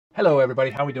Hello everybody,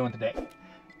 how are we doing today?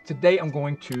 Today I'm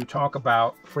going to talk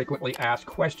about frequently asked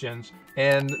questions,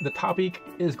 and the topic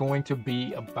is going to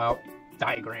be about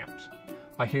diagrams.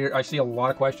 I see a lot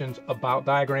of questions about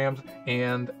diagrams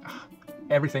and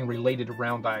everything related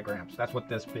around diagrams. That's what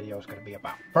this video is going to be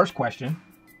about. First question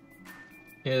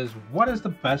is, what is the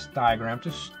best diagram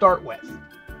to start with?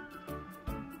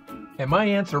 And my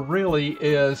answer really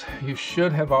is, you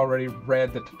should have already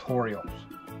read the tutorials.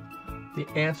 The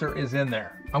answer is in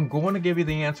there. I'm going to give you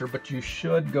the answer, but you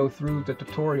should go through the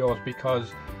tutorials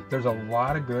because there's a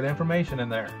lot of good information in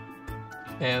there.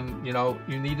 And you know,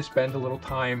 you need to spend a little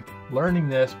time learning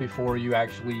this before you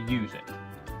actually use it.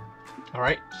 All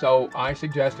right, so I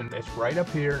suggest, and it's right up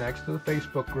here next to the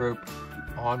Facebook group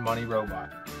on Money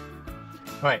Robot.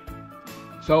 All right,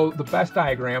 so the best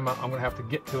diagram, I'm going to have to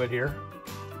get to it here.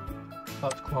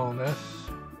 Let's clone this.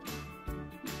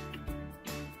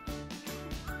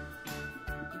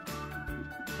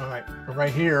 All right,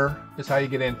 right here is how you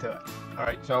get into it. All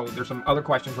right, so there's some other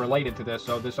questions related to this.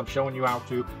 So this, I'm showing you how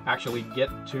to actually get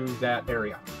to that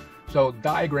area. So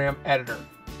diagram editor.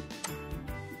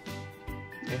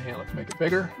 And let's make it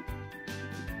bigger.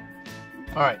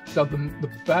 All right, so the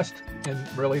best, and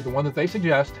really the one that they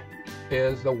suggest,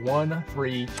 is the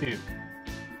 1-3-2.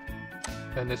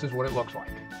 And this is what it looks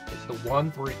like. It's the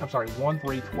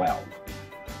 1-3-12.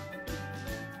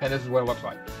 And this is what it looks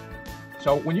like.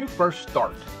 So when you first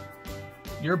start,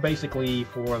 you're basically,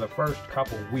 for the first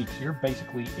couple of weeks, you're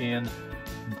basically in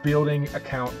building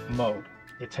account mode.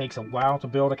 It takes a while to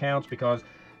build accounts because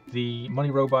the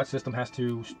Money Robot system has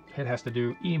to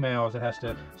do emails, it has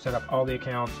to set up all the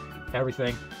accounts,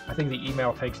 everything. I think the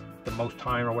email takes the most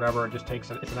time or whatever. It just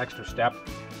takes, it's an extra step.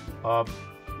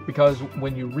 Because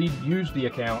when you use the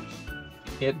accounts,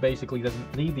 it basically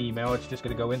doesn't need the email. It's just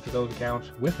going to go into those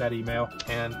accounts with that email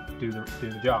and do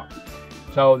the job.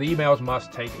 So the emails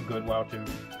must take a good while too.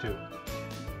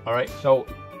 All right, so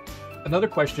another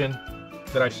question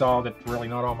that I saw that's really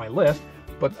not on my list,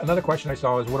 but another question I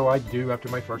saw is, what do I do after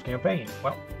my first campaign?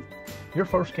 Well, your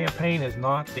first campaign is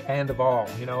not the end of all.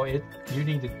 You know, you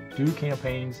need to do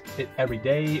campaigns every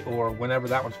day, or whenever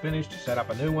that one's finished, set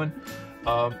up a new one.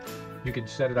 You can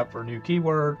set it up for a new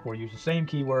keyword or use the same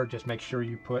keyword. Just make sure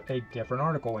you put a different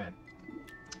article in.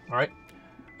 All right.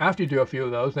 After you do a few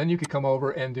of those, then you could come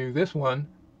over and do this one,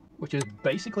 which is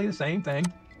basically the same thing.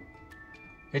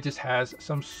 It just has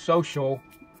some social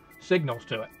signals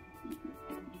to it.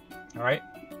 All right.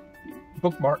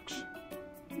 Bookmarks.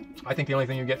 I think the only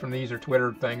thing you get from these are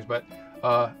Twitter things, but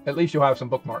at least you'll have some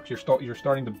bookmarks. You're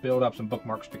starting to build up some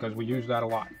bookmarks because we use that a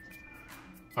lot.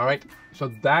 All right. So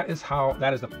that is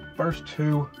the first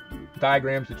two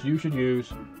diagrams that you should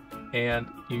use, and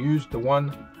you use the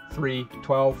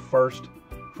 1-3-12 first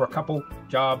for a couple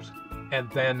jobs, and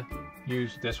then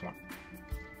use this one.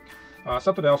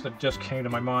 Something else that just came to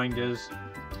my mind is,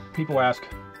 people ask,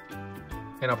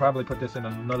 and I'll probably put this in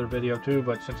another video too,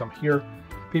 but since I'm here,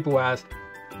 people ask,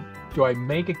 do I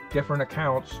make different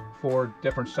accounts for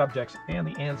different subjects? And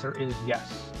the answer is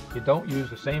yes. You don't use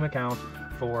the same account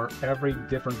for every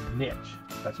different niche.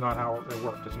 That's not how it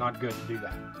works. It's not good to do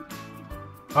that.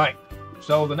 All right.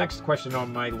 So the next question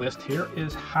on my list here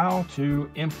is how to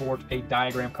import a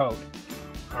diagram code.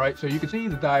 All right, so you can see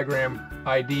the diagram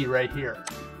ID right here.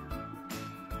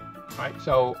 All right,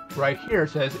 so right here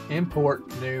it says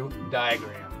import new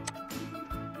diagram.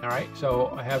 All right,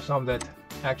 so I have some that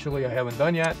actually I haven't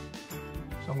done yet.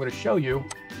 So I'm going to show you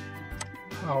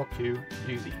how to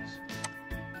do these.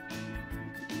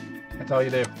 That's all you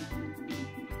do.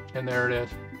 And there it is.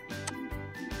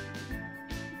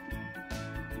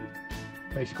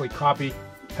 Basically copy,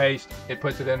 paste, it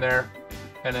puts it in there,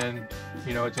 and then,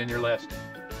 you know, it's in your list.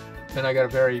 Then I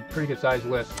got a pretty good sized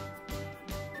list.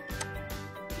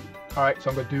 All right, so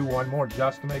I'm going to do one more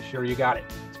just to make sure you got it.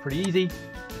 It's pretty easy,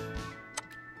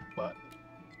 but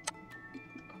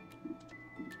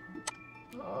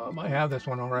I might have this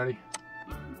one already.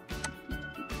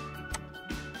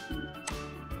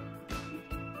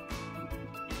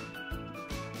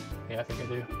 Yeah, I think I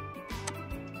do.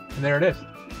 And there it is.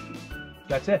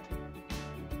 That's it.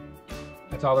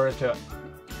 That's all there is to it.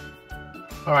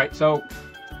 All right, so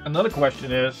another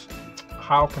question is,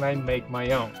 how can I make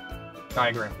my own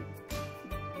diagram?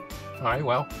 All right,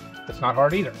 well, that's not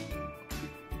hard either.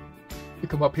 You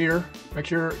come up here, make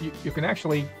sure you can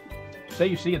actually, say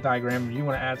you see a diagram and you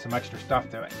want to add some extra stuff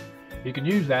to it. You can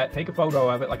use that, take a photo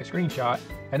of it like a screenshot,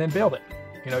 and then build it.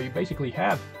 You know, you basically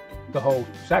have the whole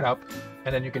setup,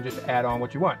 and then you can just add on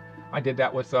what you want. I did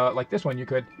that with, like this one, you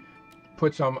could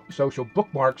put some social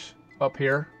bookmarks up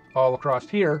here, all across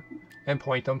here, and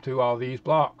point them to all these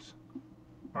blogs.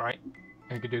 All right,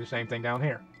 and you could do the same thing down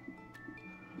here.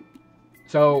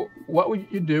 So what would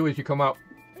you do is you come up,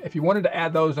 if you wanted to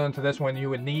add those onto this one, you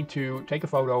would need to take a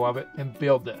photo of it and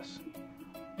build this.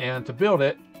 And to build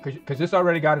it, because this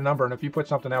already got a number, and if you put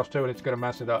something else to it, it's going to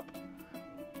mess it up.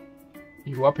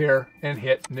 You go up here and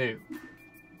hit new.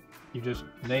 You just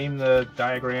name the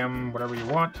diagram whatever you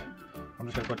want. I'm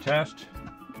just going to put test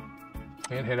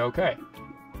and hit OK.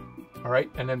 All right,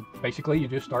 and then basically you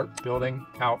just start building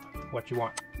out what you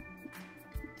want.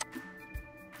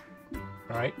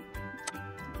 All right.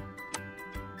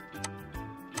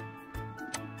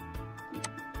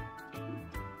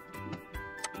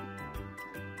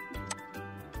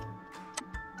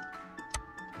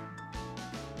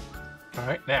 All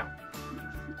right, now,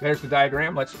 there's the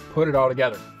diagram. Let's put it all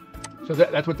together. So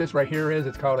that's what this right here is.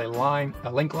 It's called a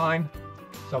link line.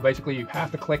 So basically you have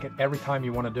to click it every time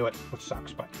you want to do it, which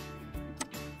sucks, but.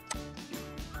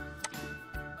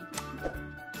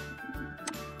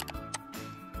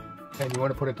 And you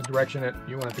want to put it the direction that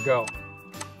you want it to go.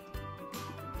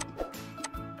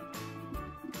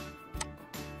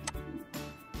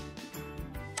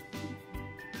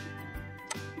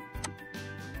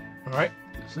 All right.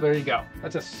 So there you go.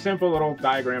 That's a simple little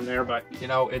diagram there, but you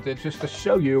know, it's just to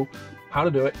show you how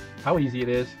to do it, how easy it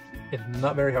is. It's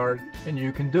not very hard, and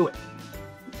you can do it.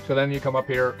 So then you come up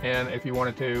here, and if you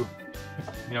wanted to,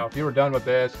 you know, if you were done with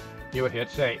this, you would hit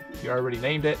save. You already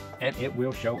named it, and it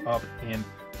will show up in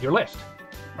your list.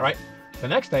 All right. The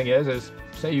next thing is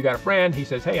say you got a friend, he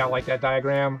says, hey, I like that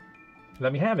diagram,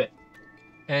 let me have it.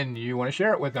 And you want to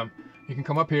share it with them. You can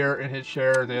come up here and hit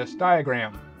share this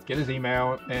diagram. Get his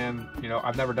email, and you know,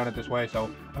 I've never done it this way, so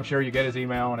I'm sure you get his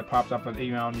email and it pops up with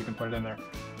email and you can put it in there.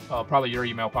 Probably your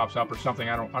email pops up or something.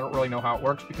 I don't really know how it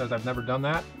works because I've never done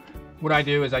that. What I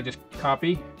do is I just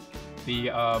copy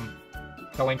the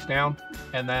links down,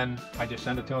 and then I just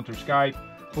send it to him through Skype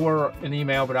or an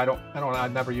email, but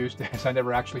I've never used this. I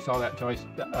never actually saw that until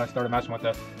I started messing with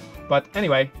this. But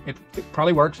anyway, it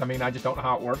probably works. I mean, I just don't know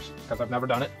how it works because I've never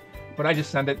done it. But I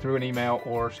just send it through an email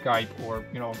or Skype, or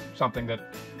you know, something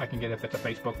that I can get. If it's a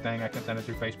Facebook thing, I can send it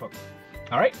through Facebook.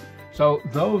 All right. So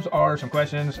those are some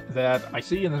questions that I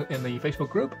see in the Facebook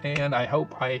group, and I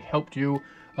hope I helped you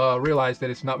realize that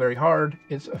it's not very hard.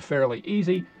 It's fairly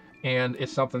easy, and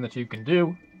it's something that you can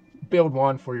do. Build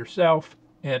one for yourself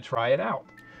and try it out.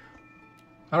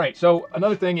 All right. So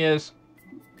another thing is,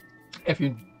 if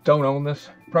you don't own this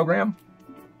program,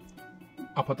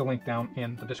 I'll put the link down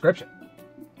in the description.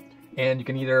 And you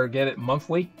can either get it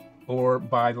monthly or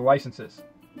buy the licenses,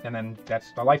 and then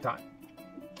that's the lifetime.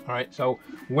 All right, so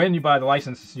when you buy the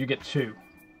licenses, you get 2,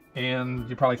 and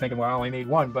you're probably thinking, well, I only need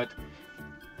 1, but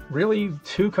really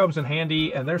 2 comes in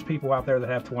handy, and there's people out there that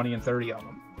have 20 and 30 of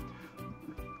them.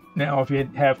 Now, if you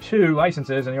have 2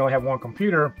 licenses and you only have 1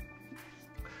 computer,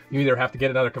 you either have to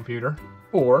get another computer,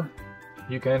 or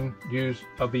you can use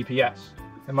a VPS.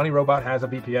 And Money Robot has a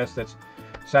VPS that's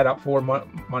set up for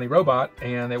Money Robot,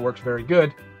 and it works very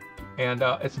good, and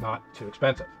it's not too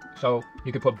expensive. So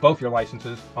you can put both your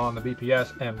licenses on the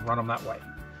VPS and run them that way.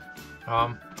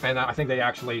 And I think they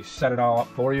actually set it all up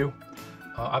for you.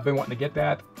 I've been wanting to get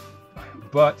that,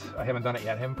 but I haven't done it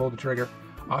yet. I haven't pulled the trigger.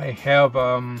 I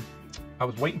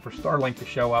was waiting for Starlink to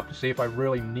show up to see if I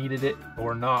really needed it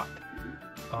or not.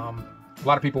 A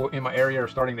lot of people in my area are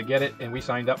starting to get it, and we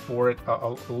signed up for it a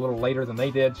little later than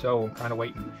they did, so I'm kind of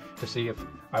waiting to see if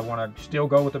I want to still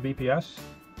go with the VPS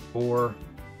or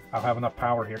I'll have enough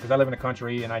power here, because I live in the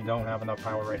country and I don't have enough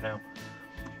power right now.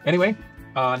 Anyway,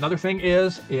 another thing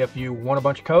is, if you want a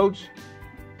bunch of codes,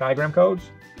 diagram codes,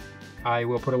 I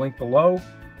will put a link below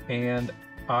and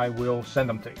I will send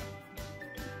them to you.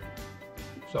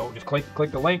 So just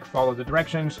click the link, follow the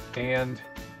directions, and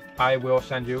I will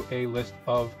send you a list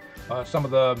of some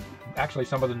of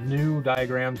the new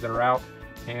diagrams that are out,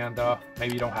 and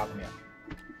maybe you don't have them yet.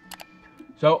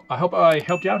 So I hope I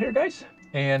helped you out here, guys,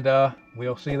 and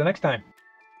we'll see you the next time.